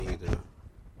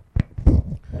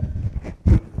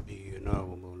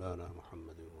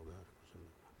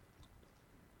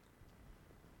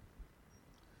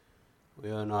We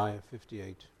are on ayah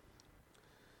 58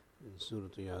 in Surah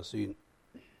Yasin,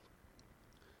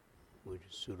 which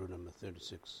is Surah number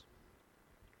 36.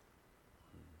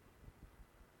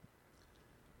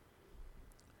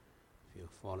 If you're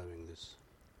following this,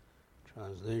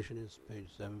 translation is page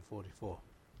 744.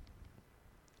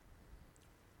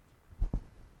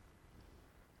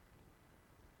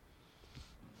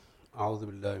 أعوذ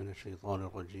بالله من الشيطان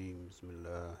الرجيم بسم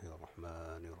الله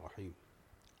الرحمن الرحيم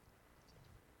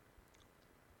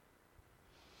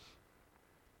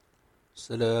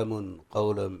سلام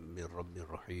قولا من رب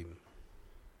الرحيم.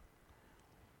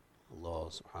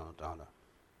 Allah subhanahu wa ta'ala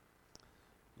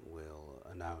will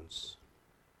announce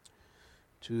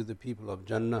to the people of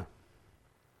Jannah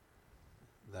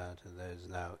that there is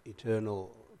now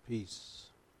eternal peace,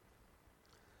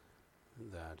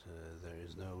 that there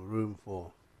is no room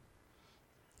for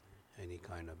any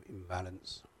kind of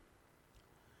imbalance,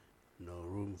 no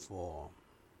room for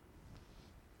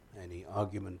any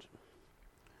argument,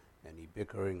 any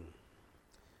bickering,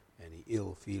 any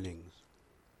ill feelings.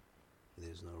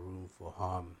 There's no room for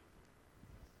harm.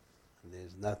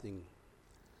 There's nothing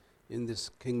in this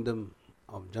kingdom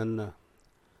of Jannah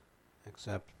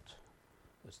except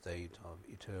a state of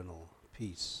eternal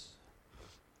peace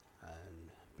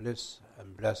and bliss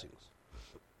and blessings.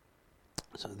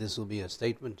 So this will be a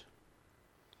statement,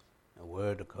 a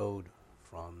word, a code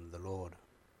from the Lord,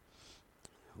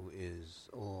 who is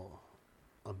all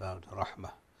about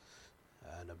rahmah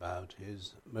and about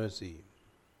His mercy.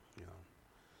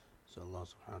 So Allah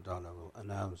subhanahu wa ta'ala will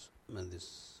announce, and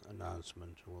this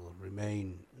announcement will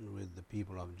remain with the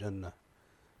people of Jannah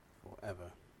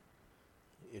forever.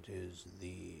 It is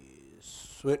the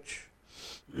switch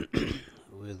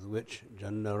with which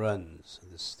Jannah runs,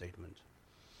 this statement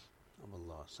of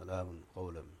Allah. Salamun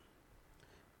qawlam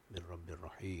min Rabbil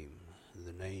Rahim.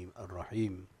 The name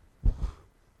Ar-Rahim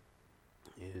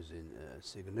is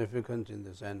significant in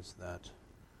the sense that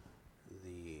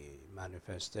the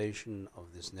manifestation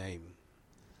of this name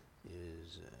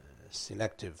is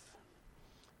selective,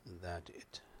 that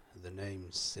the name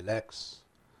selects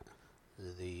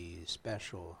the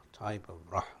special type of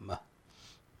rahmah.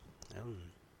 And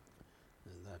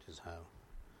that is how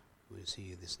we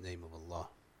see this name of Allah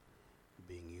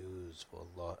being used for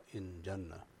Allah in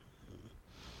Jannah.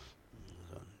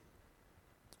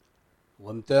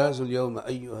 وَامْتَازُوا الْيَوْمَ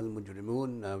أَيُّهَا الْمُجْرِمُونَ.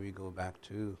 Now we go back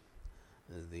to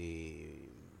the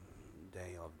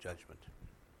Day of Judgment.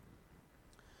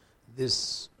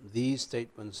 These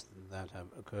statements that have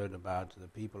occurred about the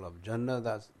people of Jannah,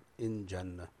 that's in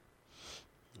Jannah.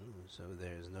 So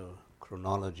there is no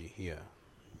chronology here.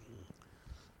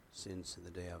 Since the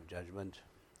Day of Judgment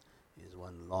is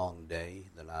one long day,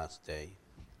 the last day,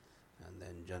 and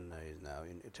then Jannah is now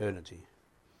in eternity.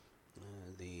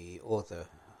 The author,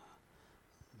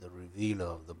 the revealer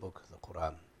of the book, the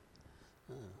Quran,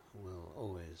 will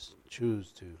always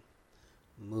choose to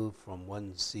move from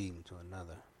one scene to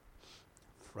another,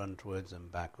 frontwards and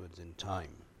backwards in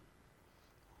time.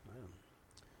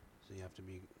 So you have to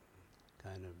be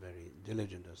kind of very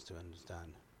diligent as to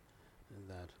understand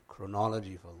that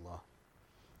chronology for Allah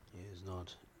is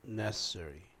not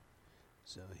necessary.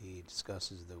 So He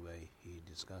discusses the way He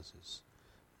discusses.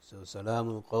 So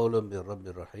Salamun qawlan bi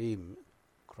Rabbil Rahim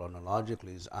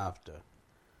chronologically is after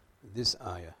this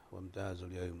ayah,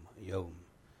 وَامْتَازُوا الْيَوْمَ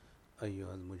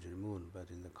أَيُّهَا الْمُجْرِمُونَ. But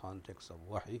in the context of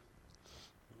wahi,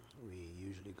 we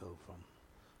usually go from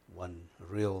one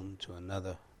realm to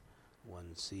another,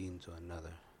 one scene to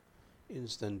another,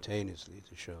 instantaneously,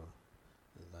 to show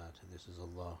that this is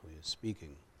Allah who is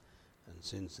speaking. And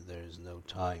since there is no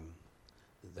time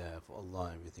there for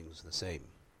Allah, everything is the same.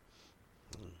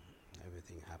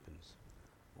 Everything happens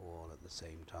all at the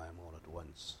same time, all at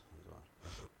once.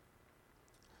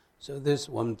 So this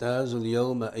وَامْتَازُوا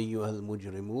الْيَوْمَ أَيُّهَا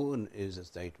الْمُجْرِمُونَ is a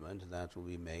statement that will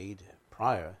be made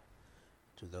prior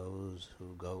to those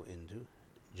who go into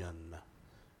Jannah.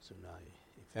 So now,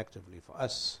 effectively for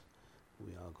us,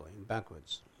 we are going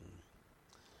backwards.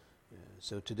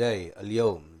 So today,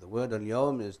 al-yawm, the word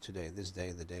al-yawm is today, this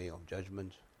day, the day of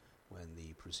judgment, when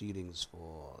the proceedings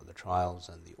for the trials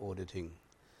and the auditing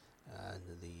and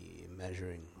the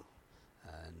measuring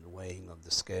and weighing of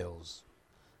the scales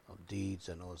of deeds,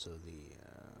 and also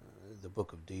the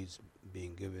book of deeds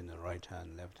being given the right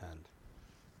hand, left hand,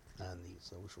 and the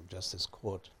social justice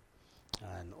court,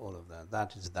 and all of that.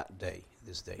 That is that day,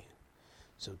 this day.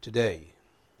 So today,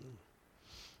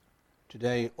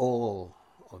 all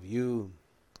of you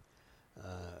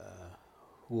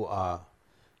who are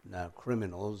now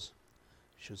criminals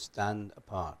should stand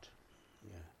apart.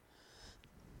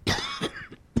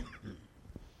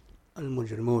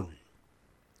 Al-Mujrimun.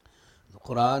 The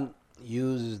Quran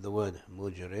uses the word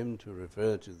mujrim to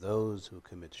refer to those who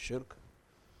commit shirk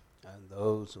and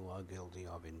those who are guilty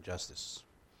of injustice,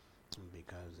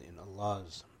 because in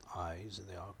Allah's eyes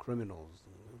they are criminals.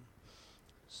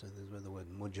 So this is where the word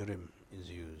mujrim is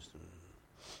used.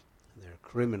 They're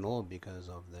criminal because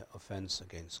of their offense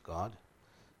against God,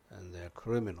 and they're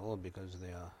criminal because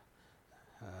they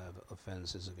have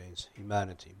offenses against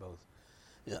humanity, both.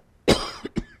 Yeah.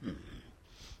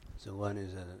 So one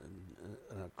is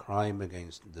a crime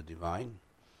against the divine,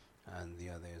 and the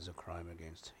other is a crime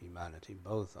against humanity.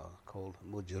 Both are called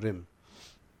mujrim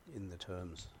in the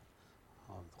terms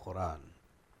of the Quran.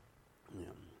 Yeah.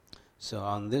 So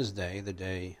on this day, the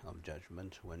day of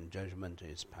judgment, when judgment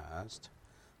is passed,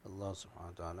 Allah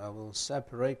subhanahu wa ta'ala will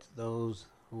separate those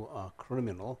who are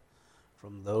criminal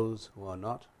from those who are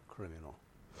not criminal.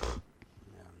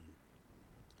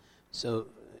 So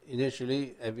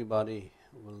initially everybody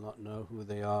will not know who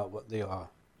they are, what they are,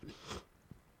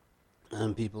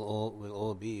 and people will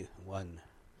all be one.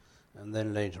 And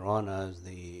then later on, as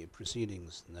the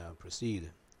proceedings now proceed,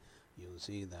 you'll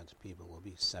see that people will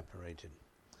be separated.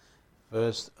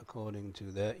 First, according to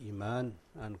their iman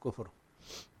and kufr,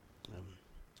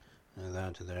 and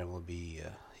that there will be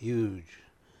a huge,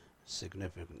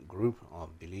 significant group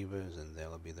of believers, and there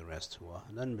will be the rest who are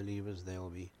non-believers. They will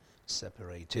be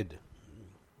separated.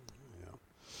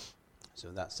 So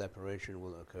that separation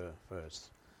will occur first.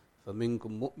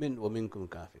 فَمِنْكُمْ مُؤْمِنْ وَمِنْكُمْ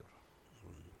كَافِرٌ.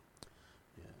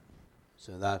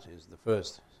 So that is the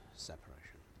first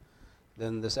separation.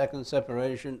 Then the second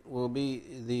separation will be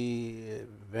the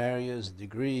various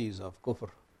degrees of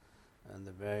kufr and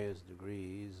the various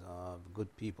degrees of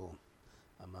good people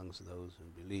amongst those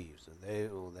who believe. So they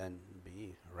will then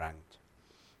be ranked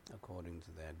according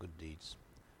to their good deeds,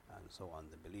 and so on,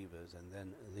 the believers. And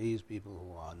then these people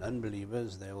who are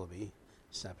non-believers, they will be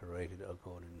separated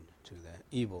according to their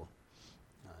evil,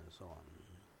 and so on.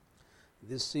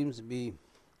 This seems to be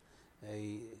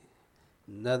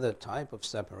another type of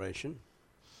separation.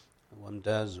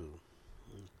 Wamdazu,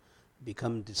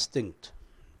 become distinct.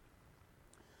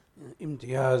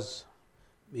 Imtiyaz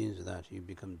means that you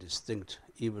become distinct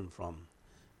even from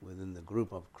within the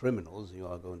group of criminals. You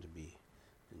are going to be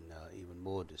even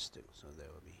more distinct. So there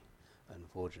will be,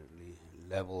 unfortunately,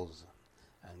 levels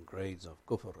and grades of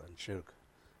kufr and shirk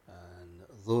and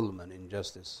dhulm and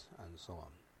injustice and so on.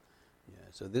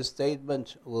 So this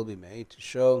statement will be made to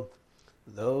show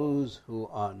those who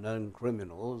are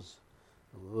non-criminals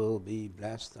will be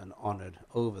blessed and honored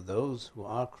over those who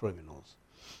are criminals.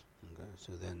 Okay?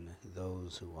 So then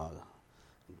those who are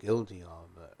guilty of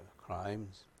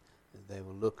crimes, they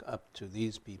will look up to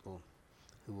these people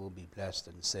who will be blessed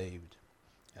and saved,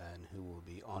 and who will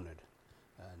be honored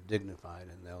and dignified,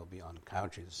 and they'll be on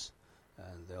couches,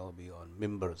 and they'll be on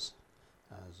mimbars,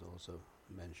 as also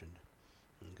mentioned.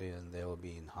 Okay, and they will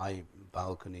be in high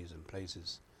balconies and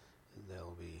places.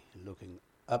 They'll be looking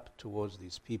up towards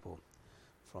these people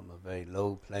from a very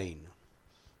low plane,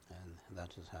 and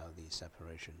that is how the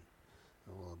separation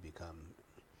will become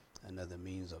another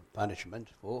means of punishment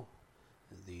for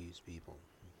these people.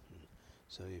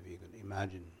 So if you can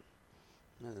imagine,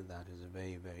 that is a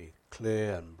very, very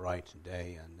clear and bright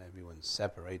day, and everyone's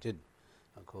separated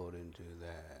according to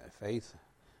their faith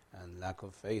and lack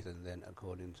of faith, and then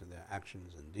according to their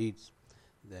actions and deeds.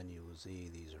 Then you will see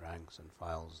these ranks and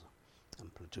files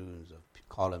and platoons of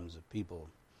columns of people,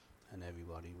 and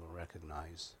everybody will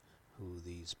recognize who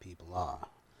these people are.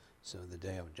 So the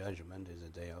day of judgment is a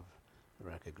day of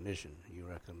recognition. You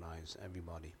recognize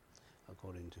everybody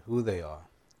according to who they are,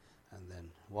 and then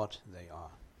what they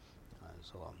are, and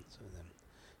so on.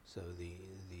 So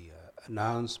the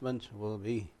announcement will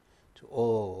be to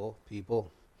all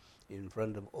people, in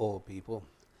front of all people.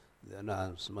 The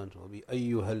announcement will be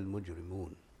Ayyuhal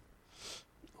Mujrimun,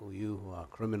 O you who are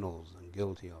criminals and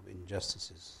guilty of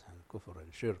injustices and kufr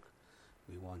and shirk,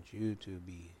 we want you to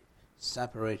be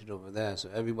separated over there so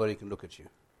everybody can look at you.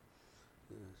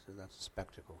 So that's a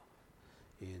spectacle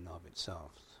in of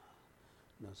itself.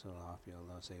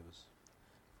 Allah save us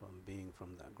from being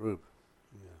from that group.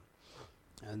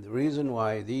 And the reason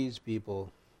why these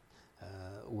people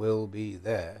will be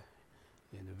there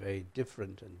in a very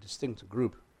different and distinct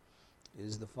group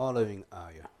is the following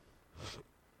ayah.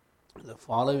 The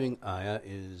following ayah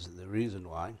is the reason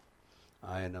why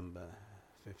ayah number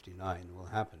 59 will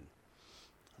happen.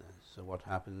 So what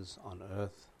happens on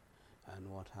earth and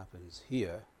what happens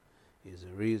here is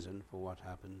a reason for what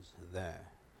happens there.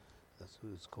 That's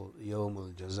what it's called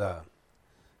Yawmul Jaza,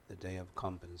 the day of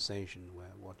compensation,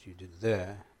 where what you did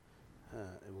there,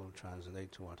 it will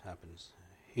translate to what happens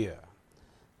here,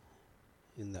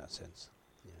 in that sense.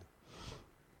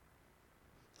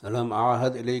 ألم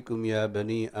أعهد إليكم يا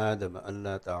بني آدم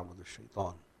ألا تعبدوا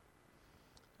الشيطان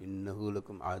إنه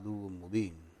لكم عدو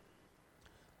مبين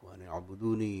وأن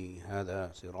اعبدوني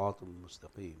هذا صراط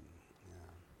مستقيم.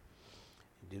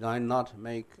 Did I not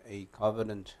make a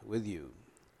covenant with you,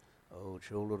 O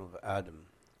children of Adam,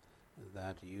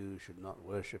 that you should not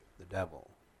worship the devil?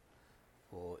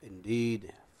 For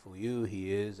indeed, for you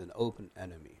he is an open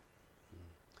enemy.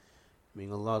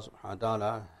 Meaning Allah subhanahu wa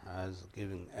ta'ala has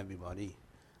given everybody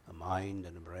a mind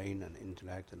and a brain and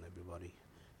intellect, and everybody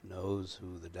knows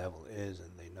who the devil is,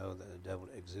 and they know that the devil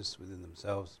exists within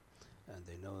themselves, and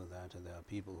they know that there are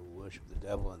people who worship the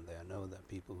devil, and they know that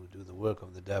people who do the work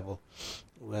of the devil,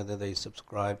 whether they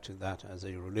subscribe to that as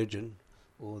a religion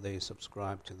or they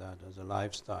subscribe to that as a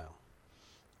lifestyle,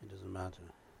 it doesn't matter.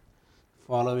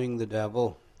 Following the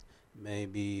devil may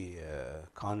be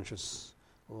conscious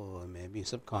or may be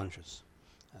subconscious,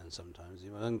 and sometimes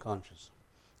even unconscious.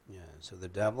 So the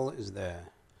devil is there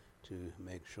to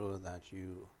make sure that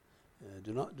you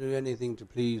do not do anything to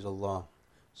please Allah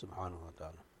subhanahu wa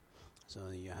ta'ala. So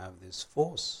you have this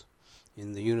force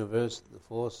in the universe, the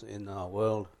force in our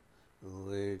world,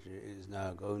 which is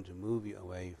now going to move you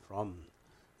away from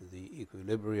the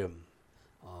equilibrium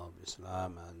of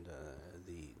Islam and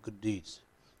the good deeds,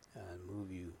 and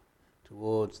move you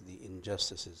towards the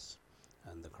injustices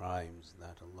and the crimes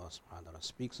that Allah subhanahu wa ta'ala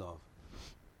speaks of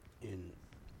in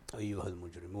Ayyuhal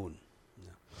Mujrimun.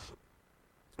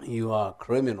 You are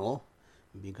criminal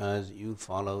because you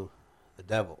follow the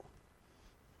devil.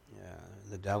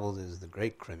 The devil is the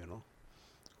great criminal,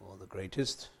 or the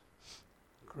greatest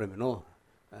criminal,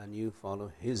 and you follow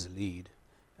his lead,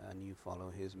 and you follow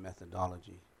his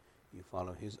methodology, you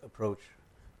follow his approach,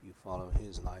 you follow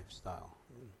his lifestyle.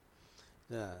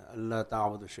 Allah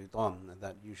ta'budu shaitan,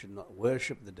 that you should not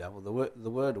worship the devil. The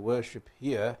word worship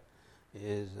here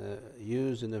is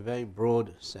used in a very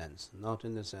broad sense, not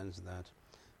in the sense that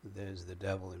there's the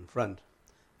devil in front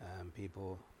and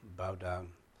people bow down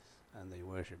and they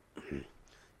worship.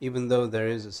 Even though there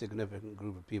is a significant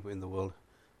group of people in the world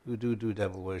who do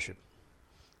devil worship,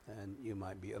 and you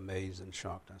might be amazed and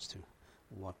shocked as to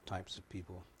what types of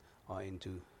people are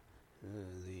into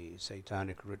the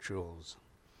satanic rituals.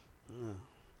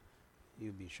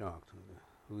 You'd be shocked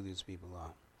who these people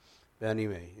are. But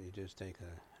anyway, you just take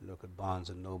a look at Barnes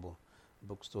and Noble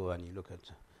bookstore and you look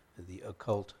at the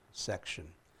occult section.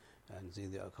 And see,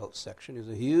 the occult section is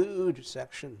a huge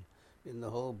section in the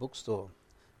whole bookstore.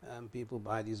 And people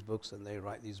buy these books and they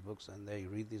write these books and they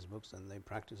read these books and they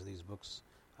practice these books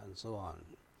and so on.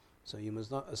 So you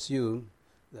must not assume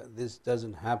that this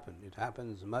doesn't happen. It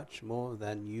happens much more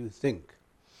than you think.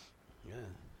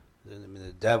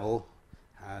 The devil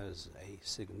has a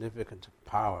significant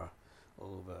power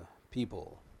over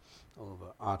people, over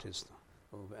artists,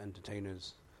 over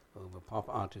entertainers, over pop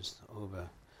artists, over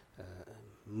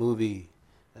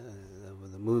over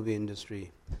the movie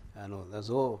industry, and all. That's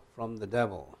all from the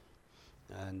devil.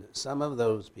 And some of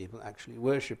those people actually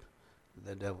worship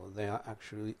the devil. They are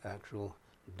actually actual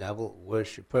devil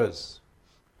worshippers,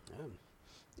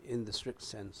 in the strict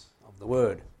sense of the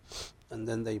word. And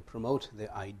then they promote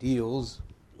their ideals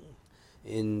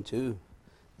into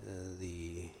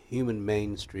the human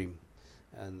mainstream,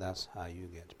 and that's how you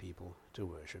get people to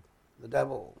worship the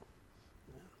devil.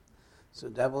 So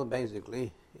devil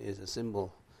basically is a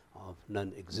symbol of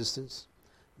non-existence.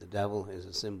 The devil is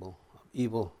a symbol of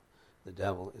evil. The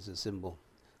devil is a symbol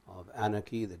of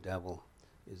anarchy. The devil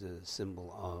is a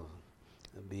symbol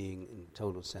of being in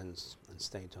total sense and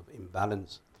state of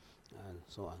imbalance, and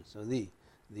so on. So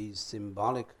these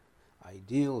symbolic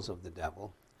ideals of the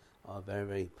devil are very,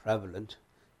 very prevalent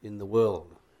in the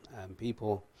world. And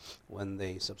people, when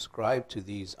they subscribe to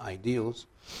these ideals,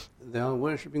 they are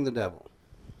worshipping the devil.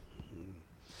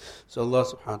 So Allah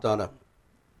subhanahu wa ta'ala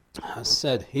has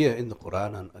said here in the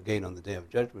Quran, and again on the Day of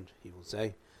Judgment, He will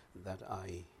say that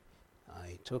I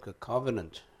took a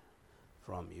covenant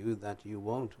from you that you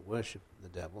won't worship the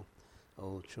devil,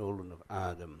 O children of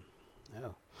Adam.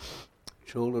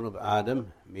 Children of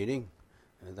Adam, meaning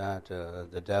that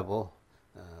the devil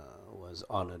was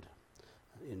honored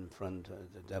in front.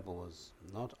 The devil was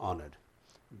not honored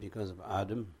because of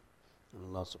Adam. And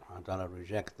Allah subhanahu wa ta'ala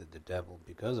rejected the devil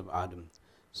because of Adam.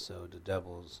 So the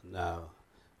devil's now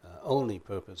only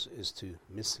purpose is to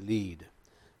mislead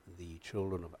the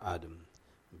children of Adam,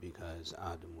 because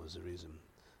Adam was the reason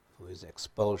for his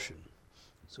expulsion.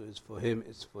 So it's for him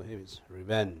it's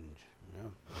revenge.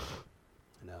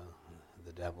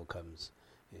 The devil comes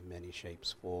in many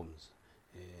shapes, forms,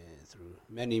 through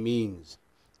many means,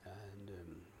 and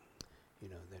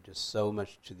there's just so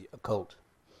much to the occult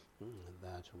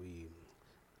that we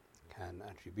can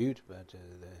attribute, but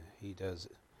he does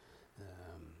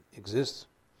exist,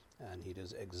 and he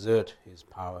does exert his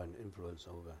power and influence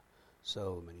over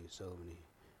so many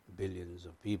billions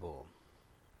of people.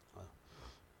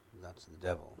 That's the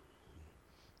devil.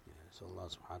 So Allah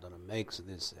subhanahu wa ta'ala makes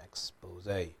this expose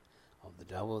of the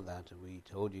devil, that we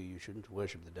told you shouldn't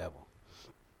worship the devil.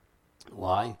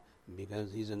 Why?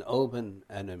 Because he's an open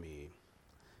enemy.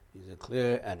 He's a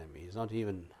clear enemy. He's not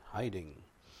even hiding.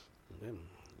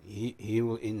 He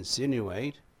will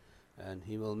insinuate and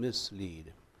he will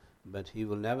mislead, but he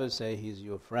will never say he's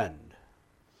your friend.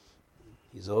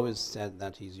 He's always said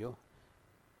that he's your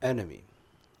enemy.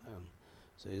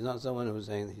 So he's not someone who's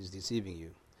saying that he's deceiving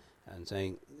you and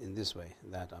saying in this way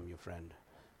that I'm your friend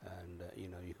and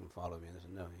you can follow me.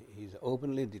 No, he's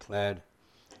openly declared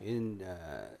in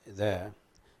there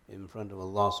in front of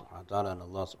Allah subhanahu wa ta'ala, and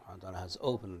Allah subhanahu wa ta'ala has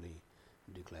openly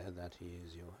declared that he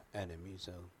is your enemy,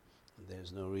 so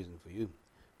there's no reason for you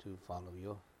to follow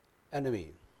your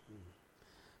enemy.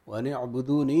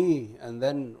 وَنِعْبُدُونِي, and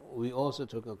then we also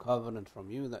took a covenant from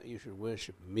you that you should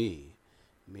worship me,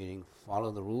 meaning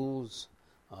follow the rules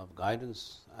of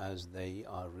guidance as they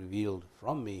are revealed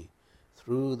from me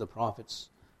through the prophets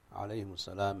alayhimus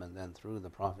salam, and then through the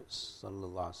prophets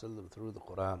sallallahu alaihi wasallam, through the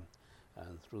Quran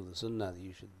and through the Sunnah, that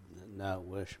you should now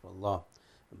worship Allah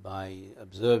by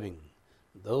observing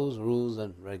those rules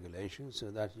and regulations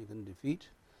so that you can defeat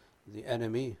the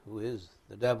enemy who is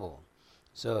the devil.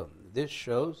 So this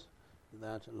shows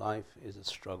that life is a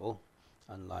struggle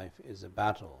and life is a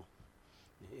battle.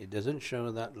 It doesn't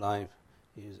show that life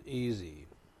is easy.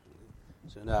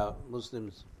 So now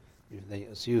Muslims, if they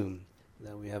assume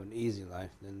that we have an easy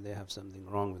life, then they have something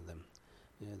wrong with them.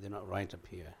 They're not right up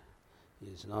here.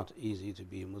 It's not easy to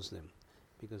be a Muslim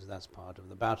because that's part of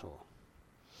the battle.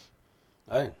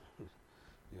 Right?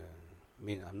 I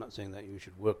mean, I'm not saying that you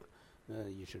should work.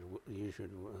 You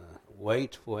should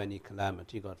wait for any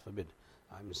calamity, God forbid.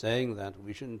 I'm saying that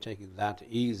we shouldn't take it that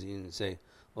easy and say,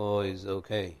 "Oh, it's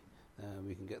okay.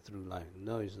 We can get through life."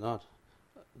 No, it's not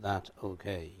that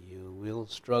okay. You will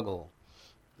struggle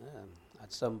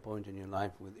at some point in your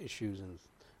life with issues and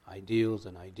ideals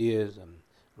and ideas and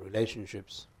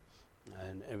relationships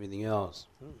and everything else,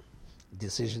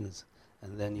 decisions,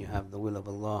 and then you have the will of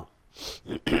Allah,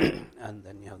 and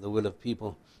then you have the will of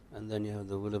people, and then you have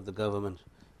the will of the government,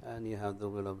 and you have the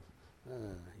will of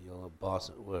your boss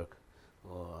at work,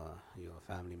 or your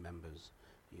family members,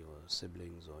 your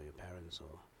siblings, or your parents,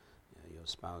 or your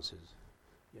spouses.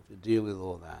 You have to deal with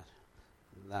all that.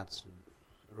 That's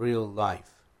real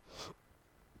life.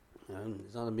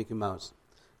 It's not a Mickey Mouse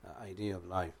idea of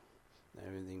life.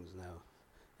 Everything's now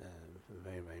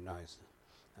very, very nice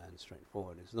and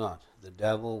straightforward. It's not. The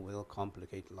devil will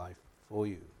complicate life for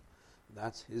you.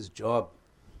 That's his job,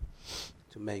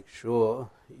 to make sure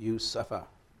you suffer.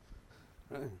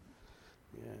 Right?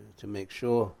 To make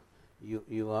sure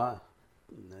you are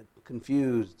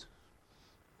confused.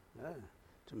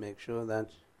 To make sure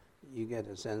that you get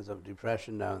a sense of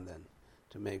depression now and then.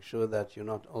 To make sure that you're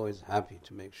not always happy.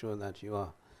 To make sure that you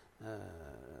are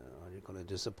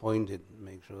disappointed.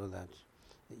 Make sure that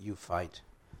you fight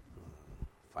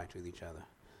with each other,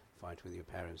 fight with your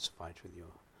parents, fight with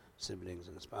your siblings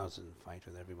and spouses, and fight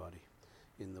with everybody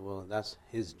in the world. That's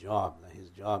his job. His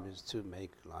job is to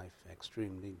make life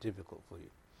extremely difficult for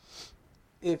you.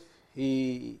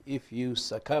 If you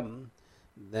succumb,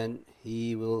 then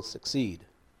he will succeed.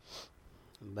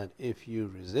 But if you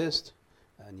resist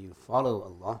and you follow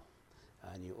Allah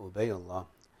and you obey Allah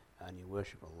and you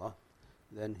worship Allah,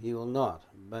 then he will not.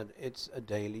 But it's a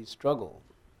daily struggle.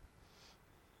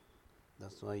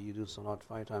 That's why you do salat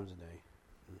 5 times a day.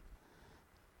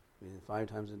 5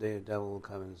 times a day, the devil will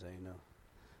come and say, "No,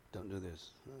 don't do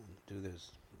this, do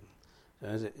this." So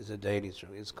it's a daily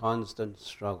struggle. It's constant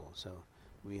struggle. So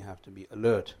we have to be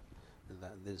alert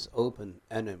that this open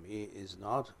enemy is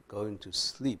not going to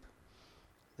sleep.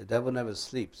 The devil never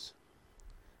sleeps.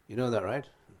 You know that, right?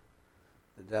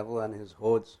 The devil and his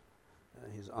hordes,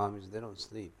 his armies, they don't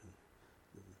sleep.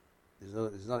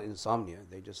 There's not insomnia.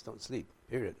 They just don't sleep,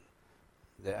 period.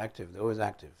 They're active. They're always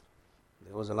active.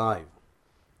 They're always alive.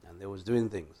 And they're always doing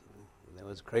things. They're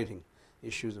always creating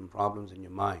issues and problems in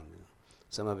your mind.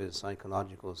 Some of it is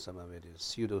psychological, some of it is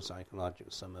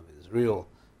pseudo-psychological, some of it is real,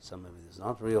 some of it is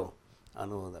not real,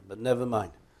 and all that. But never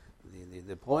mind.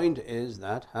 The point is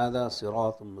that هَذَا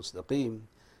صِرَاطٌ مُسْتَقِيمٌ.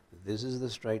 This is the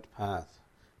straight path,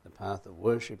 the path of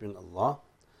worshipping Allah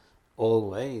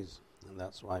always. And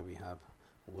that's why we have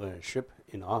worship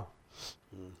in our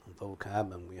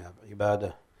vocab, and we have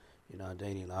ibadah in our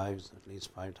daily lives at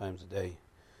least 5 times a day,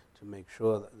 to make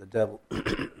sure that the devil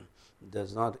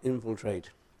does not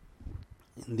infiltrate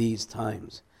in these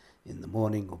times, in the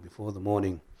morning or before the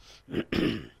morning,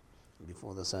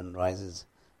 before the sun rises,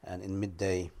 and in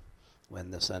midday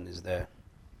when the sun is there,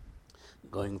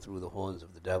 going through the horns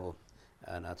of the devil,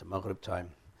 and at Maghrib time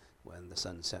when the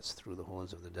sun sets through the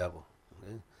horns of the devil.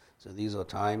 Okay? So these are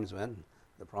times when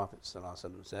the Prophet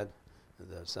ﷺ said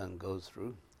the sun goes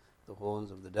through the horns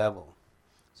of the devil.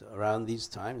 So around these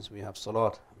times we have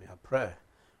salat, we have prayer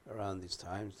around these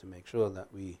times to make sure that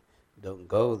we don't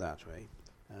go that way,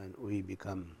 and we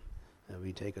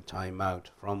take a time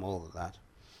out from all of that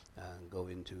and go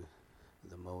into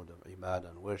the mode of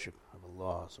ibadah and worship of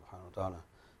Allah subhanahu wa ta'ala,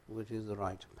 which is the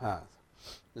right path.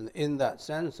 And in that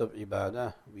sense of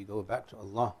ibadah, we go back to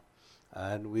Allah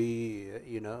and we,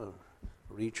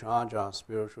 recharge our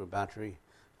spiritual battery,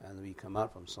 and we come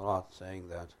out from salat saying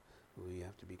that we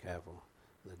have to be careful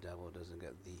the devil doesn't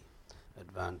get the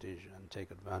advantage and take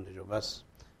advantage of us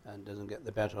and doesn't get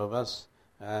the better of us,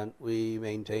 and we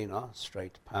maintain our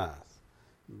straight path.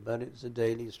 But it's a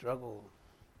daily struggle.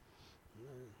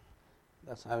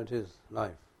 That's how it is,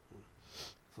 life.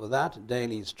 For that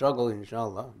daily struggle,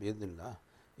 inshallah, bi'idhnillah,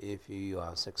 if you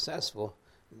are successful,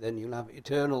 then you'll have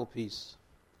eternal peace.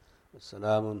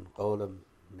 Salamun qawlam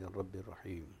min Rabbir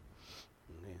Rahim.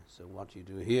 So what you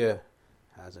do here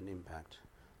has an impact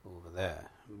over there.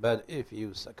 But if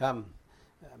you succumb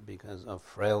because of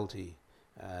frailty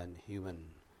and human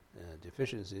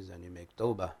deficiencies, and you make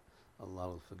tawbah, Allah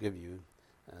will forgive you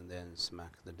and then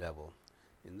smack the devil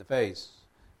in the face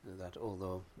that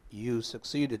although you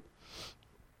succeeded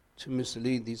to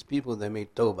mislead these people, they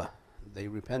made tawbah, they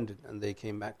repented and they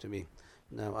came back to me.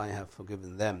 Now I have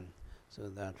forgiven them. So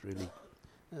that really,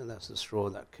 that's the straw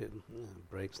that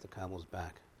breaks the camel's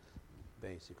back.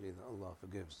 Basically, that Allah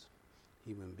forgives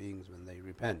human beings when they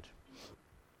repent.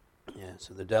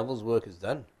 So the devil's work is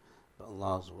done, but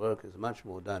Allah's work is much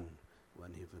more done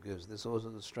when He forgives. This is also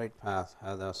the straight path,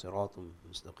 هَذَا صِرَاطٌ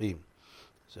مُسْتَقِيمٌ.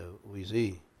 So we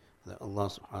see that Allah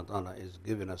subhanahu wa ta'ala is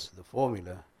giving us the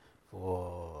formula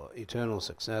for eternal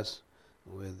success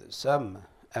with some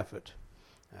effort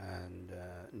and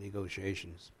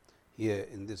negotiations here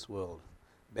in this world.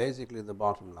 Basically the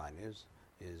bottom line is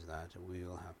that we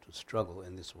will have to struggle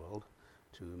in this world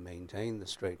to maintain the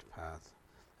straight path,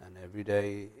 and every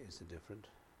day is a different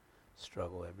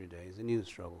struggle, every day is a new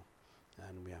struggle,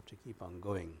 and we have to keep on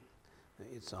going.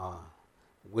 It's our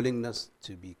willingness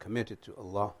to be committed to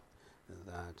Allah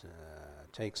that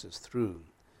takes us through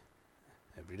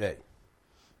every day.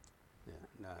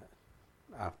 Now,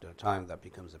 after a time that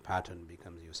becomes a pattern,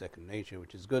 becomes your second nature,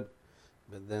 which is good,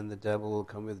 but then the devil will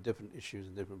come with different issues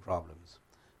and different problems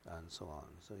and so on.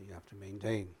 So you have to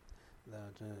maintain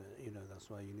that, that's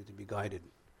why you need to be guided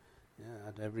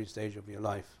at every stage of your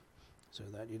life, so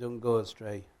that you don't go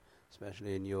astray,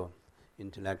 especially in your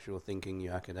intellectual thinking,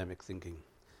 your academic thinking,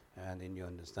 and in your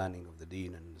understanding of the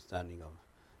deen and understanding of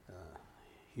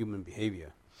human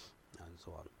behavior and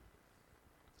so on.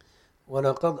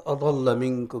 وَلَقَدْ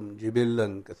أَضَلَّ مِنْكُمْ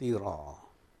جِبِلًّا كَثِيرًا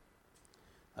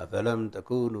أَفَلَمْ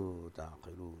تَكُونُوا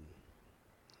تَعْقِلُونَ.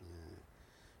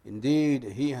 Indeed,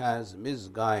 he has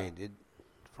misguided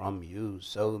from you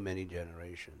so many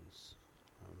generations.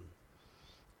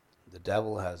 The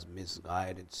devil has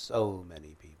misguided so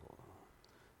many people.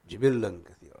 جِبِلًّا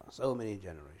كَثِيرًا, so many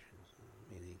generations.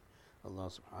 Meaning, Allah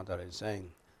subhanahu wa ta'ala is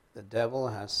saying, the devil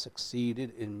has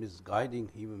succeeded in misguiding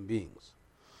human beings.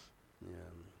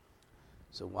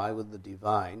 So why would the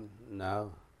divine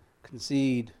now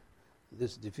concede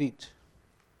this defeat?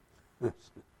 When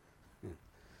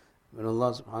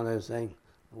Allah subhanahu wa ta'ala is saying,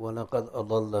 وَلَقَدْ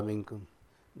أَضَلَّ مِنْكُمْ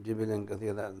جِبِلًا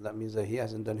كَثِيرًا, that means that He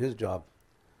hasn't done His job.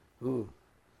 Who?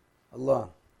 Allah.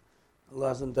 Allah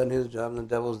hasn't done His job, and the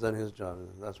devil's done his job.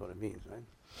 That's what it means,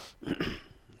 right?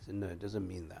 So no, it doesn't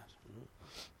mean that.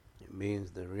 It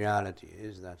means the reality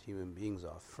is that human beings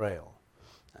are frail,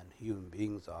 and human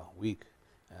beings are weak,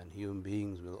 and human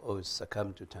beings will always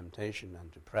succumb to temptation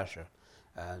and to pressure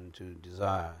and to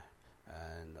desire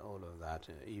and all of that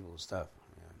evil stuff.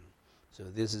 So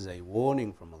this is a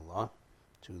warning from Allah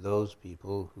to those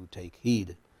people who take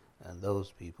heed, and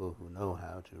those people who know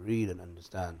how to read and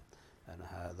understand, and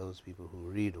how those people who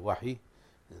read wahi,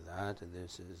 that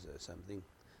this is something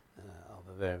of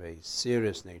a very, very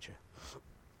serious nature.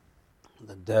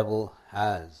 The devil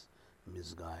has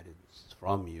misguided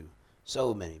from you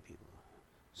so many people,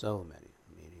 so many,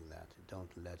 meaning that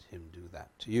don't let him do that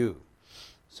to you.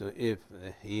 So if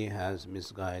he has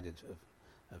misguided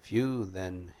a few,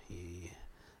 then he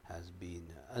has been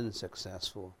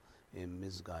unsuccessful in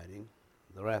misguiding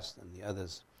the rest and the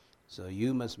others. So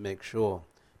you must make sure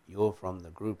you're from the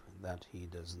group that he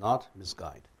does not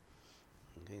misguide.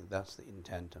 Okay, that's the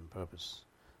intent and purpose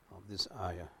of this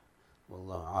ayah.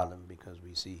 Wallahu alam, because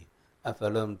we see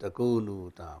أَفَلَمْ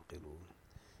تَكُونُوا تَعْقِلُونَ.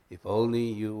 If only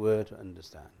you were to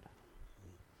understand.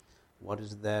 What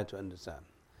is there to understand?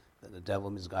 That the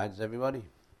devil misguides everybody?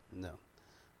 No.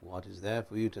 What is there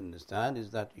for you to understand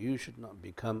is that you should not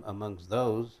become amongst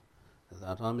those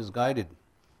that are misguided.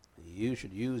 You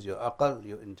should use your aql,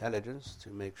 your intelligence, to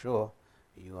make sure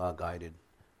you are guided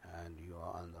and you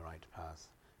are on the right path,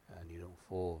 and you don't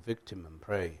fall victim and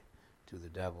prey to the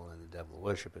devil and the devil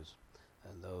worshippers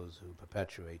and those who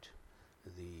perpetuate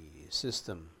the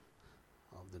system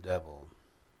of the devil.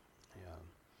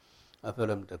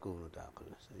 أَفَلَمْ تَكُونُوا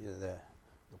تَعْقِلُونَ. So there,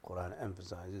 the Quran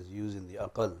emphasizes using the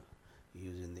aql,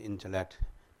 using the intellect,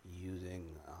 using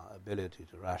our ability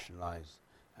to rationalize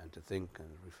and to think and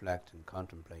reflect and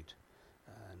contemplate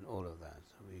and all of that.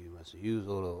 So we must use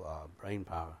all of our brain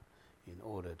power in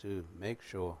order to make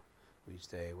sure we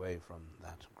stay away from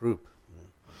that group.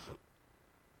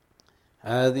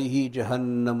 هذه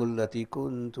جهنم التي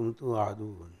كنتم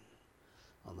توعدون.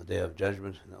 On the day of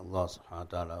judgment, Allah subhanahu wa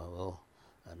ta'ala will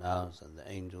announce, and the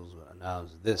angels will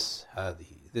announce, this,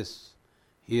 هذه, this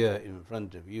here in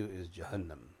front of you is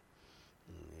Jahannam.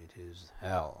 It is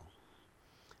hell.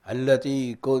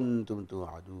 التي كنتم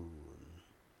توعدون.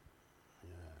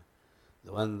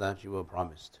 The one that you were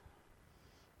promised.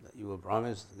 That you were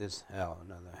promised this hell.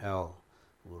 Now the hell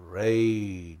will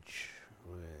rage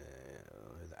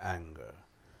with anger.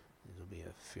 It will be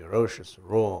a ferocious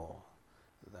roar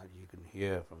that you can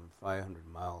hear from 500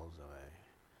 miles away,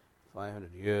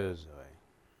 500 years away,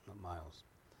 not miles.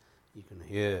 You can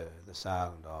hear the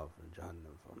sound of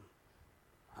Jahannam from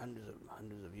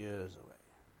hundreds of years away.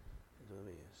 It will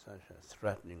be such a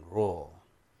threatening roar,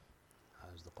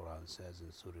 as the Quran says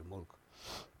in Surah Mulk.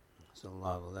 So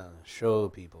Allah will then show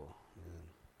people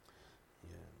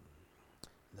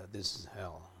that this is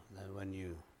hell. That when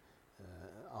you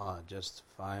are just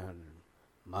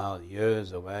 500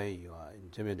 years away, you are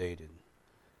intimidated.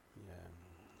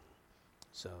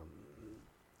 So,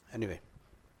 anyway,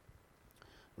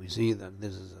 we see that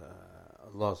this is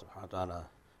Allah subhanahu wa ta'ala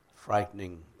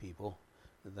frightening people,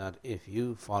 that if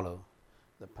you follow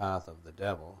the path of the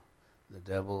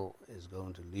devil is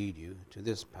going to lead you to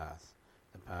this path,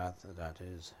 the path that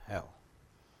is hell.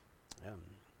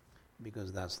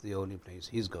 Because that's the only place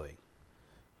he's going.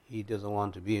 He doesn't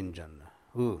want to be in Jannah.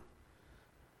 Who?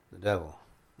 The devil.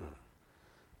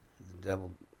 The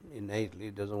devil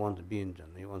innately doesn't want to be in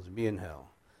Jannah. He wants to be in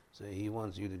hell. So he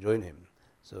wants you to join him.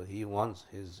 So he wants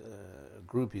his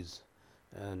groupies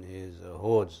and his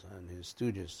hordes and his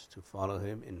stooges to follow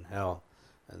him in hell.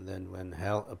 And then when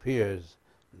hell appears,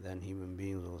 then human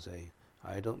beings will say,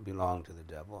 I don't belong to the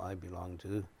devil, I belong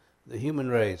to the human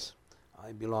race.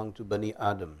 I belong to Bani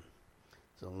Aadam.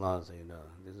 So Allah will say, no,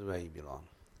 this is where you belong.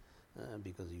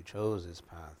 Because you chose this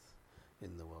path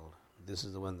in the world. This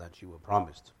is the one that you were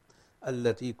promised.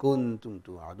 الَّتِي كُنْتُمْ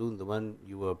تُوعَدُونَ. The one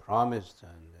you were promised,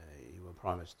 and you were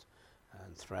promised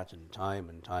and threatened time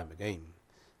and time again.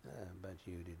 But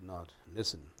you did not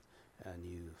listen, and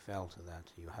you felt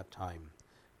that you had time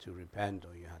to repent,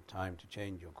 or you had time to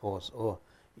change your course, or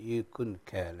you couldn't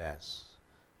care less.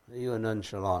 You were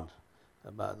nonchalant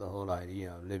about the whole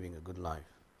idea of living a good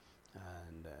life,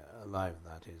 and a life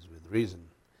that is with reason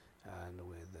and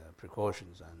with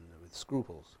precautions and with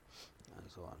scruples and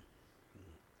so on.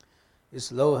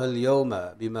 إِسْلَوْهَا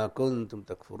الْيَوْمَ بِمَا كُنْتُمْ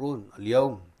تَكْفُرُونَ.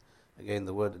 الْيَوْمَ, again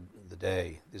the word the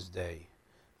day, this day,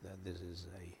 that this is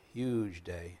a huge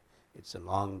day, it's a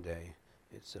long day,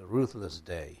 it's a ruthless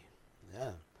day.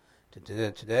 Yeah.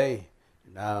 Today,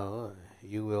 now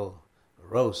you will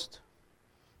roast.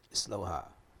 إِسْلَوْهَا.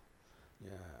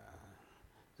 Yeah.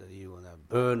 That you will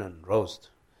burn and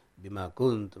roast. بِمَا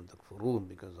كُنْتُمْ تَكْفُرُونَ.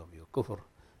 Because of your kufr,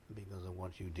 because of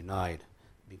what you denied,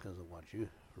 because of what you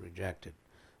rejected.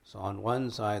 So on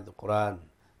one side the Quran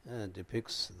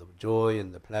depicts the joy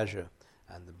and the pleasure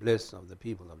and the bliss of the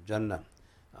people of Jannah,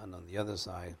 and on the other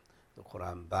side the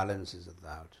Quran balances it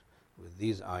out with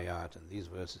these ayat and these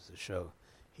verses to show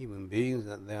human beings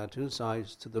that there are two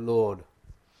sides to the Lord.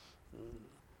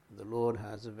 The Lord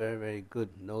has a very, very good,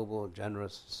 noble,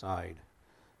 generous side.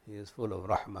 He is full of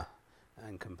rahmah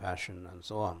and compassion and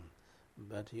so on.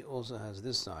 But he also has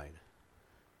this side.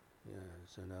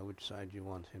 So now which side do you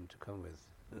want him to come with?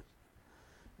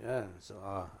 So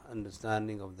our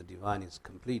understanding of the divine is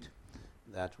complete,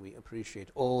 that we appreciate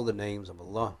all the names of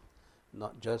Allah,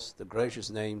 not just the gracious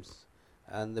names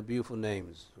and the beautiful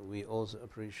names. We also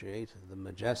appreciate the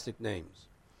majestic names,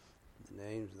 the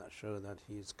names that show that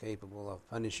he is capable of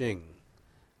punishing.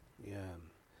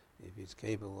 If he's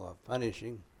capable of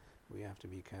punishing, we have to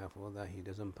be careful that he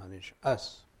doesn't punish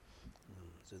us.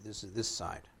 So this is this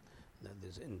side. that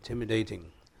this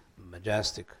intimidating,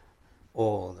 majestic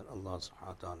awe that Allah subhanahu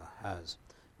wa ta'ala has,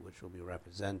 which will be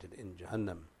represented in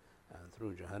Jahannam and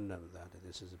through Jahannam, that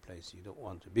this is a place you don't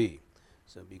want to be.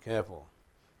 So be careful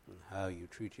in how you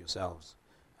treat yourselves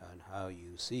and how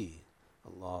you see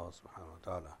Allah subhanahu wa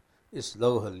ta'ala.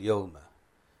 Islawha al-yawma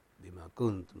bima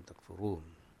kuntum takfurun.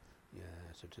 Yeah,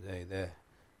 so today there,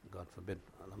 God forbid,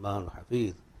 al-aman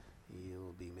al-hafidh, you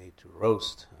will be made to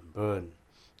roast and burn,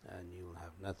 and you will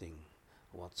have nothing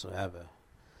whatsoever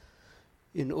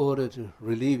in order to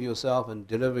relieve yourself and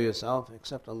deliver yourself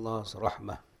except Allah's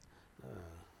rahmah.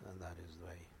 And that is the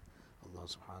way Allah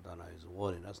subhanahu wa ta'ala is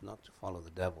warning us not to follow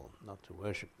the devil, not to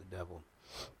worship the devil,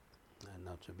 and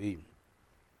not to be,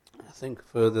 I think,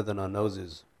 further than our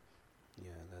noses.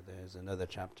 Yeah, that there's another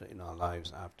chapter in our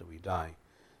lives after we die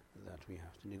that we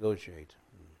have to negotiate.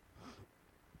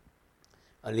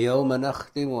 اليوم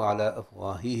نختم على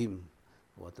أفواههم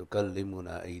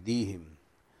وتكلمنا أيديهم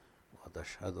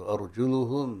وتشهد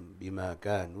أرجلهم بما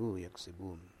كانوا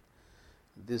يكسبون.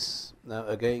 This now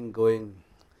again going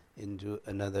into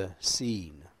another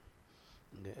scene.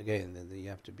 Again, you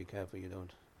have to be careful you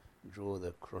don't draw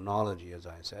the chronology, as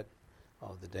I said,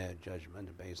 of the Day of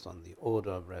Judgment based on the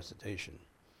order of recitation.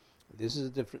 This is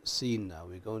a different scene now.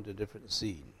 We go into a different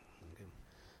scene. Okay.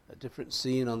 A different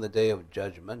scene on the Day of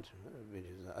Judgment, which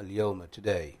is Al-Yawma,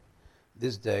 today.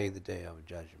 This day, the Day of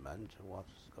Judgment,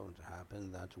 what's going to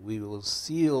happen? That we will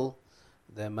seal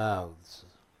their mouths.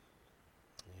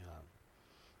 Yeah.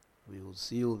 We will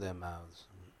seal their mouths.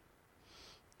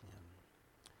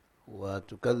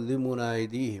 وَتُكَلِّمُنَا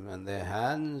أَيْدِيهِمْ, and their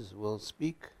hands will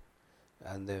speak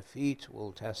and their feet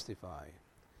will testify.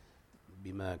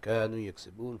 بِمَا كَانُوا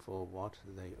يَكْسِبُونَ, for what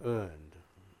they earned.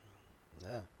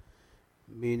 Yeah.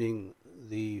 Meaning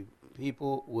the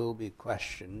people will be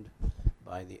questioned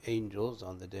by the angels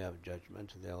on the Day of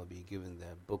Judgment. They will be given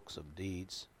their books of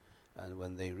deeds, and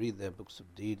when they read their books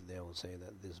of deeds, they will say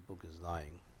that this book is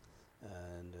lying,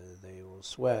 and they will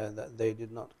swear that they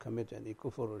did not commit any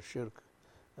kufr or shirk,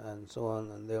 and so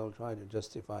on, and they will try to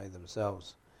justify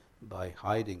themselves by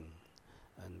hiding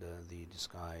under the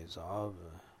disguise of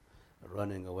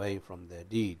running away from their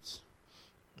deeds.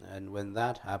 And when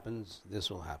that happens, this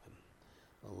will happen.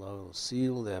 Allah will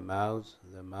seal their mouths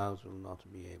will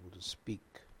not be able to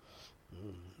speak.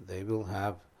 They will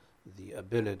have the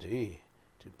ability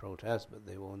to protest, but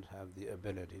they won't have the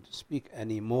ability to speak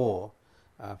anymore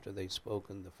after they've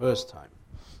spoken the first time.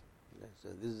 So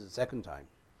this is the second time.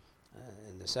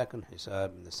 In the second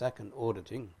hisab, in the second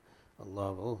auditing,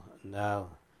 Allah will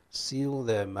now seal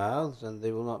their mouths and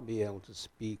they will not be able to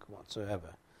speak whatsoever.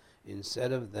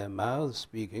 Instead of their mouths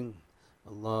speaking,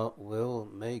 Allah will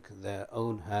make their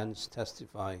own hands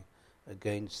testify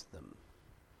against them.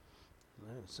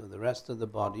 So the rest of the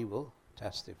body will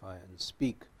testify and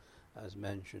speak, as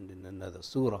mentioned in another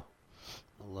surah.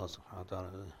 Allah subhanahu wa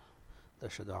ta'ala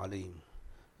تشهد عليهم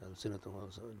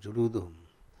ألسنتهم جلودهم,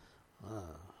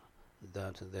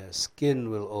 that their skin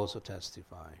will also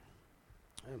testify.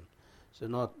 So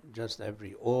not just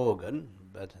every organ,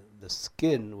 but the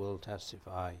skin will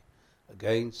testify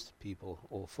against people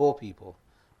or for people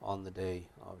on the Day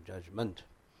of Judgment.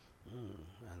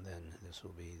 And then this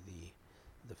will be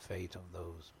the fate of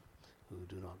those who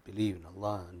do not believe in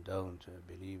Allah and don't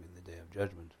believe in the Day of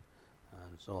Judgment,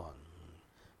 and so on.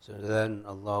 So then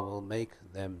Allah will make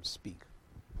them speak.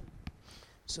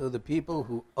 So the people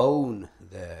who own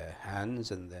their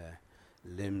hands and their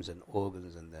limbs and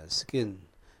organs and their skin,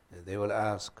 they will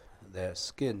ask their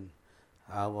skin,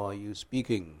 how are you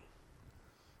speaking?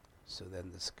 So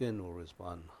then the skin will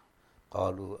respond,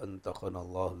 قَالُوا أَنْتَقَنَ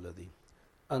اللَّهُ الَّذِي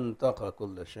أَنْتَقَ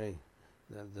كُلَّ شَيْءٍ,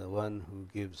 that the one who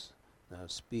gives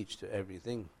speech to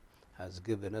everything has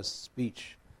given us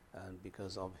speech, and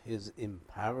because of his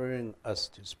empowering us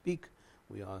to speak,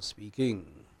 we are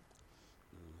speaking.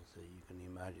 So you can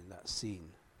imagine that scene.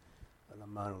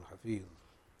 Al-Aman al-Hafidh.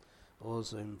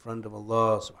 Also in front of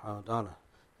Allah subhanahu wa ta'ala,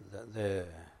 that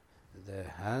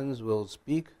their hands will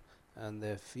speak and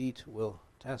their feet will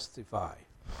testify.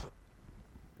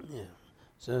 Yeah.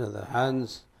 So the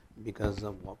hands, because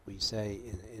of what we say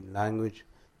in language,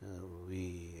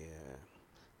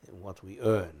 what we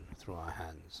earn through our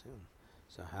hands.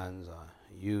 So hands are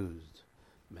used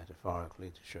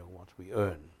metaphorically to show what we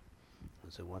earn.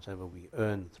 And so whatever we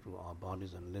earn through our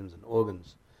bodies and limbs and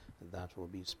organs, that will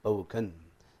be spoken,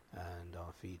 and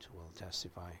our feet will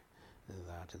testify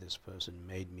that this person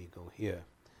made me go here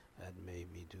and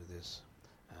made me do this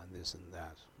and this and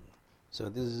that. So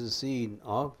this is a scene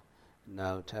of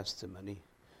now testimony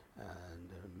and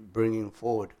bringing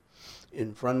forward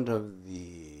in front of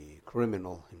the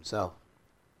criminal himself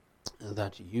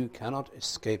that you cannot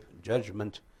escape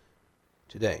judgment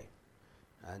today,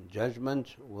 and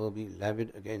judgment will be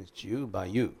levied against you by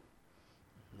you,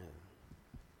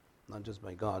 not just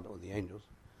by God or the angels.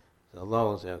 So Allah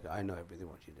will say, okay, I know everything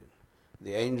what you did.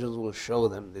 The angels will show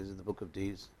them, this is the book of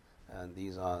deeds, and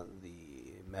these are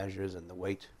the measures and the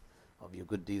weight of your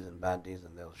good deeds and bad deeds,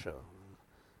 and they'll show.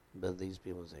 But these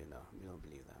people say, no, we don't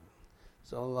believe that.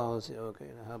 So Allah will say, okay,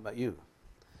 now how about you?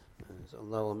 So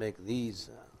Allah will make these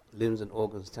limbs and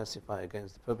organs testify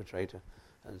against the perpetrator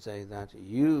and say that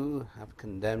you have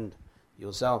condemned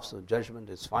yourself, so judgment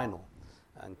is final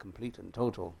and complete and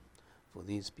total for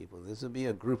these people. This will be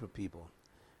a group of people.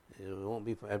 It won't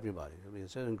be for everybody. There will be a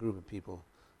certain group of people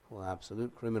who are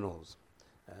absolute criminals,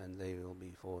 and they will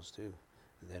be forced to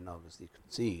then obviously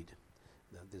concede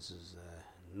that this is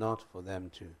not for them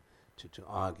to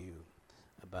argue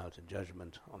about a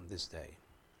judgment on this day.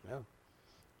 Well,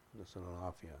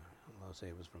 Allah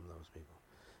save us from those people.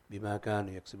 بما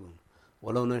كانوا يكسبون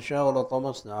ولو نشاء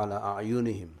لطمسنا على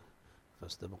أعينهم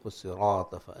فاستبقوا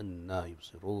الصراط فأنى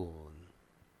يبصرون.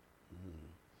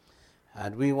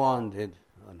 Had we wanted,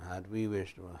 and had we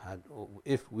wished, or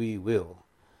if we will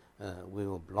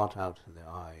blot out their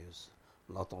eyes.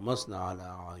 لطمسنا على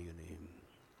أعينهم.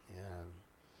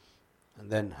 And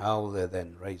then how they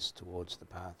then race towards the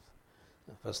path.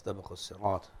 فاستبقوا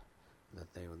الصراط,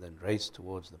 that they will then race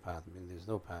towards the path. I mean, there's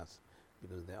no path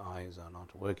because their eyes are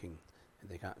not working and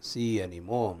they can't see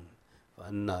anymore.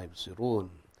 فَأَنَّا يُبْصِرُونَ,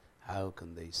 how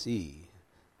can they see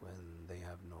when they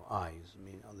have no eyes? I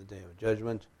mean, on the day of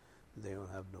judgment, they will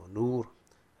have no nur,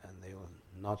 and they will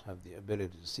not have the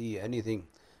ability to see anything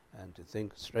and to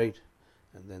think straight,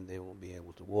 and then they won't be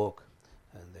able to walk,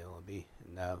 and they will be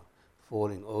now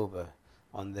falling over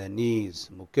on their knees,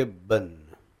 mukibban,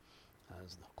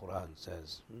 as the Quran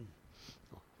says,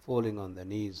 falling on their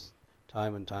knees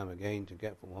time and time again to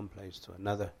get from one place to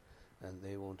another, and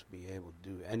they won't be able to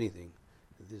do anything.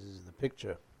 This is the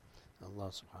picture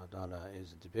Allah subhanahu wa ta'ala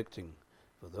is depicting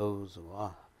for those who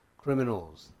are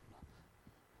criminals.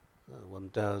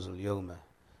 وَامْتَازُ الْيَوْمَ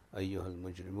أَيُّهَا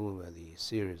الْمُجْرِمُونَ, where the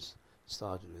series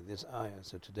started with this ayah.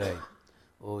 So today,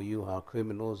 you are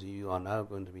criminals, you are now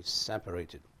going to be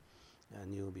separated.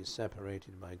 And you will be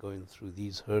separated by going through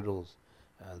these hurdles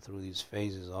and through these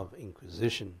phases of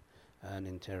inquisition and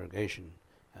interrogation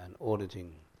and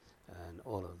auditing and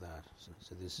all of that.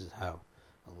 So this is how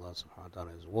Allah subhanahu wa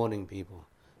ta'ala is warning people,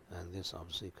 and this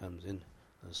obviously comes in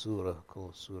a surah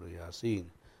called Surah Yasin,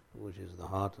 which is the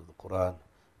heart of the Quran,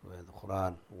 where the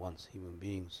Quran wants human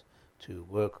beings to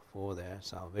work for their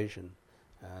salvation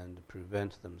and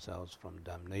prevent themselves from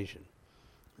damnation.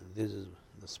 And this is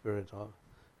the spirit of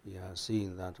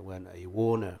Yasin, that when a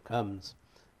warner comes,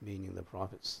 meaning the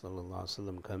Prophet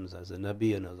ﷺ comes as a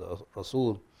Nabi and as a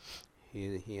Rasul,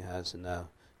 he has now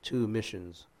two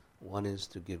missions. One is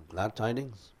to give glad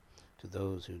tidings to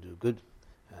those who do good,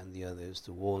 and the other is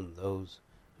to warn those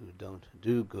who don't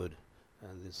do good.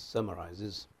 And this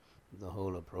summarizes the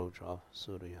whole approach of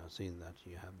Surah Yasin, that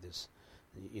you have this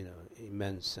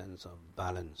immense sense of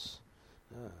balance,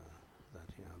 that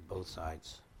you have both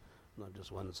sides, not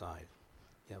just one side.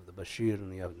 You have the Bashir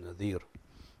and you have the Nadir.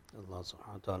 Allah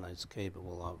subhanahu wa ta'ala is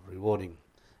capable of rewarding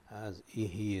as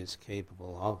He is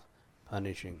capable of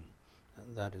punishing,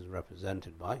 and that is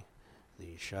represented by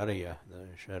the Sharia. The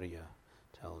Sharia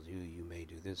tells you, you may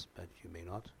do this, but you may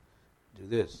not do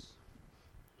this.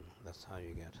 That's how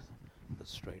you get the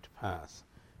straight path.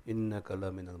 إِنَّكَ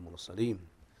لَمِنَ الْمُرْسَلِينَ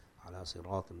عَلَى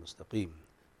صِرَاطٍ مُسْتَقِيمٍ.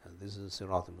 And this is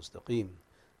Sirat al-Mustaqim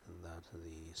that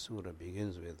the surah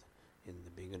begins with in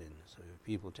the beginning. So if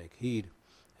people take heed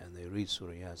and they read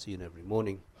Surah Yasin every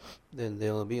morning, then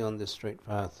they'll be on this straight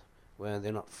path where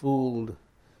they're not fooled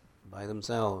by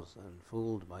themselves and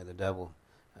fooled by the devil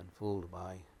and fooled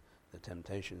by the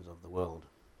temptations of the world.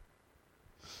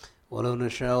 وَلَوْ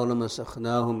نَشَاءُ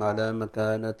لَمَسَخْنَاهُمْ عَلَى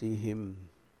مَكَانَتِهِمْ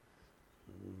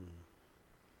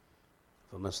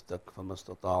فَمَا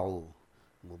اسْتَطَاعُوا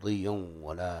مُضِيًّا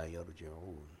وَلَا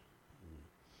يَرْجِعُونَ.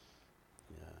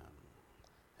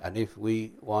 And if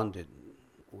we wanted,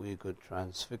 we could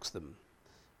transfix them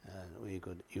and we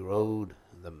could erode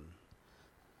them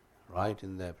right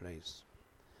in their place,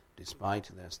 despite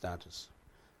their status.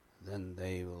 Then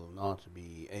they will not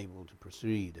be able to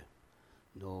proceed,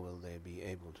 nor will they be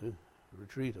able to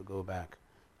retreat or go back,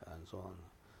 and so on.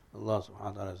 Allah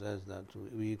subhanahu wa ta'ala says that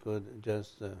we could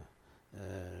just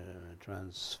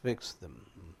transfix them.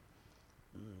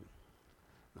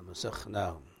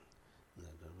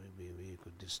 We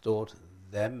could distort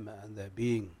them and their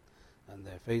being and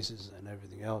their faces and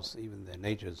everything else, even their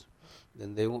natures.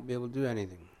 Then they won't be able to do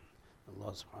anything.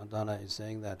 Allah subhanahu wa ta'ala is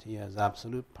saying that He has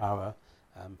absolute power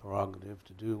and prerogative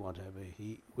to do whatever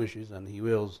he wishes and he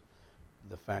wills.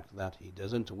 The fact that he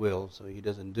doesn't will, so he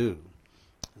doesn't do,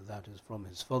 that is from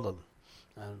his fadl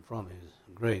and from his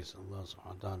grace. Allah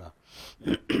subhanahu wa ta'ala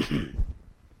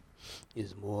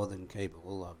is more than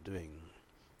capable of doing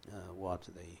what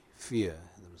they fear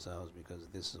themselves, because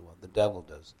this is what the devil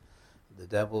does. The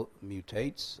devil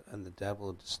mutates and the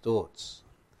devil distorts.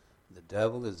 The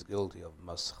devil is guilty of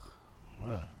masakh.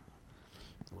 Had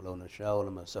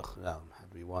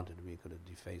we wanted, we could have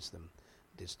defaced them,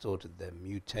 distorted them,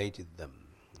 mutated them,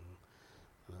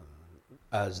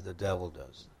 as the devil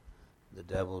does. The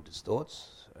devil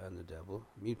distorts and the devil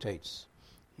mutates.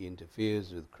 He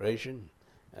interferes with creation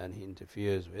and he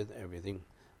interferes with everything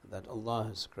that Allah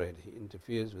has created. He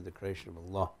interferes with the creation of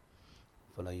Allah.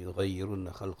 فَلَا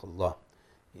يُغَيِّرُنَّ خَلْقَ اللَّهِ,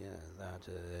 that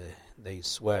they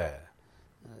swear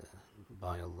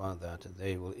by Allah that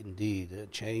they will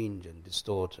indeed change and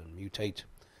distort and mutate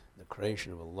the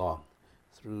creation of Allah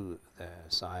through their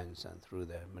science and through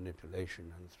their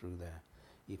manipulation and through their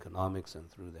economics and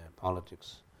through their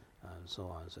politics and so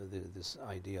on. So this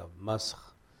idea of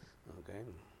masakh, okay,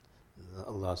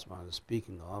 Allah subhanahu wa ta'ala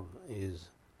speaking of, is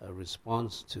a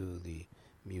response to the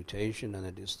mutation and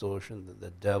the distortion that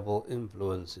the devil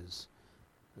influences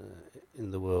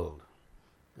in the world.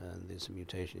 And this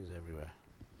mutation is everywhere,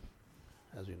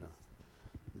 as we know.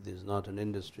 There's not an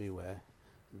industry where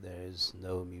there is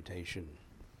no mutation.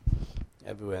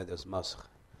 Everywhere there's masakh,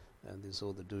 and this is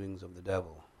all the doings of the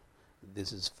devil.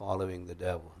 This is following the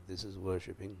devil. This is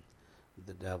worshipping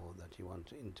the devil, that you want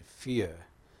to interfere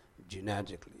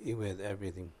genetically with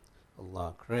everything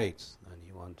Allah creates, and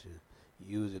you want to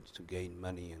use it to gain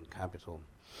money and capital,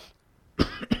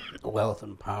 wealth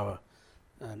and power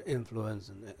and influence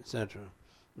and etc.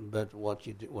 But what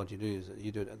you do is that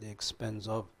you do it at the expense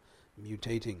of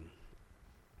mutating,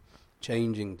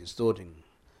 changing, distorting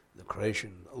the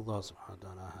creation Allah subhanahu wa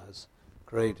ta'ala has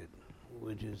created,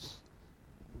 which is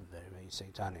very, very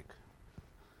satanic.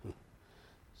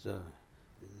 So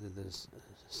this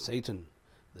Satan,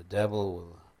 the devil,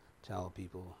 will tell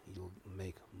people you'll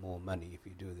make more money if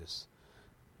you do this.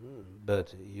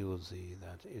 But you will see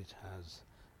that it has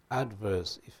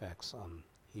adverse effects on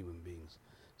human beings.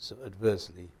 So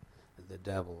adversely, the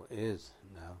devil is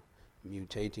now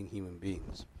mutating human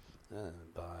beings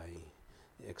by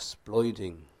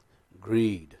exploiting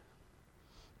greed.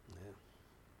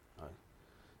 Yeah. Right.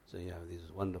 So you have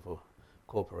these wonderful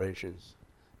corporations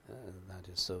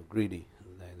that is so greedy.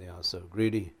 They are so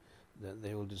greedy that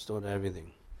they will distort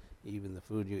everything, even the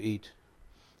food you eat.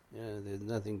 There's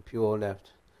nothing pure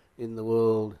left in the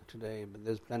world today, but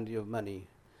there's plenty of money.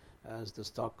 As the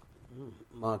stock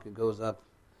market goes up,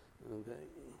 okay,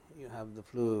 you have the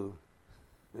flu,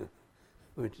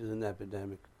 which is an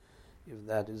epidemic. If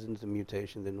that isn't a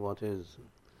mutation, then what is?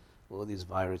 All these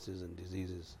viruses and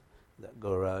diseases that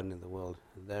go around in the world,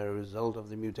 they're a result of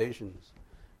the mutations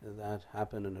that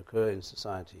happen and occur in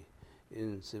society,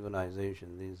 in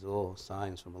civilization. These are all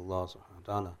signs from Allah subhanahu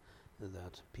wa ta'ala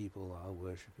that people are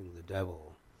worshipping the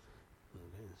devil.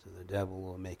 Okay? So the devil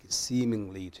will make it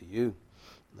seemingly to you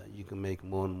that you can make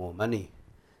more and more money,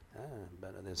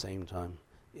 but at the same time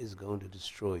is going to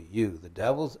destroy you. The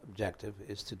devil's objective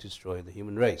is to destroy the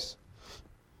human race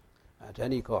at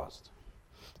any cost,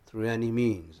 through any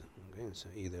means. Okay? So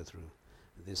either through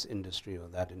this industry or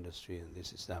that industry, and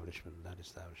this establishment, that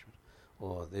establishment,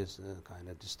 or this kind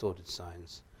of distorted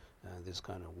science, this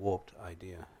kind of warped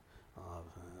idea of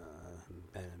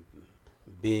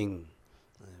being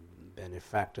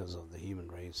benefactors of the human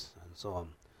race, and so on.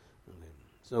 Okay.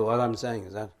 So what I'm saying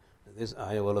is that this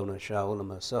ayah, وَلَوْ نَشَاءُ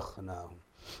لَمَسَخْنَاهُمْ,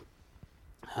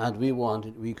 had we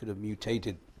wanted, we could have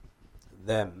mutated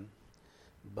them,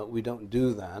 but we don't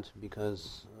do that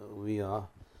because we are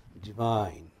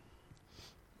divine.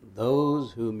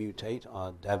 Those who mutate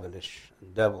are devilish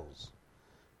and devils.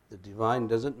 The divine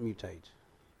doesn't mutate.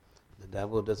 The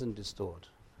devil doesn't distort,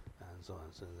 and so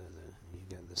on. So you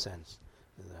get the sense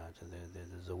that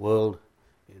there's a world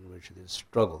in which there's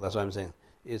struggle. That's what I'm saying.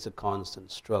 It's a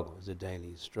constant struggle. It's a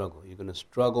daily struggle. You're going to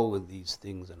struggle with these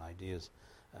things and ideas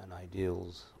and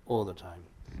ideals all the time,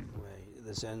 where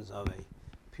the sense of a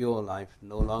pure life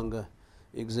no longer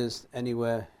exists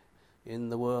anywhere in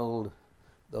the world.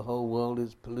 The whole world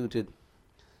is polluted,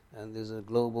 and there's a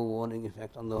global warming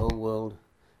effect on the whole world,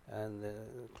 and the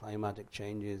climatic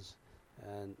changes,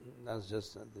 and that's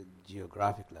just at the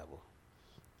geographic level.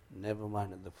 Never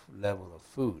mind at the level of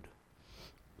food,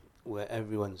 where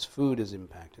everyone's food is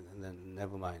impacted, and then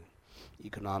never mind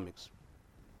economics,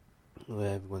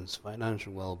 where everyone's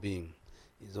financial well-being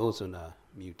is also now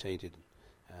mutated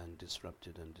and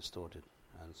disrupted and distorted,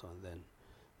 and so on. Then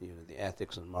the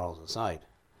ethics and morals aside,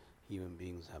 human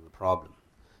beings have a problem.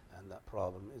 And that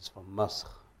problem is from maskh,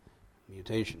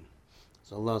 mutation.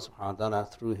 So Allah subhanahu wa ta'ala,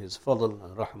 through His fadl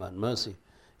and rahmah and mercy,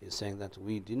 is saying that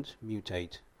we didn't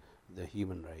mutate the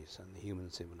human race and the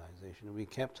human civilization. We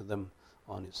kept them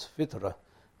on its fitrah.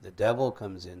 The devil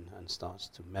comes in and starts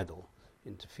to meddle,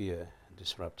 interfere,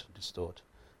 disrupt, distort,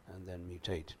 and then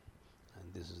mutate.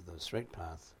 And this is the straight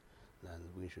path that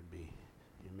we should be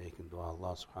making dua.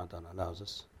 Allah subhanahu wa ta'ala allows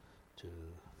us to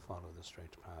follow the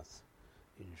straight path,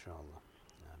 inshallah.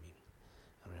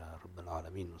 Ameen. Ya Rabbil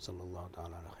Alameen. Wa sallallahu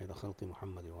ta'ala ala khayra khalqi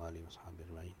Muhammad wa alihi wa sahbihi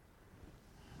ajma'in.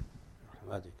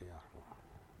 Rahmatika ya Rahman.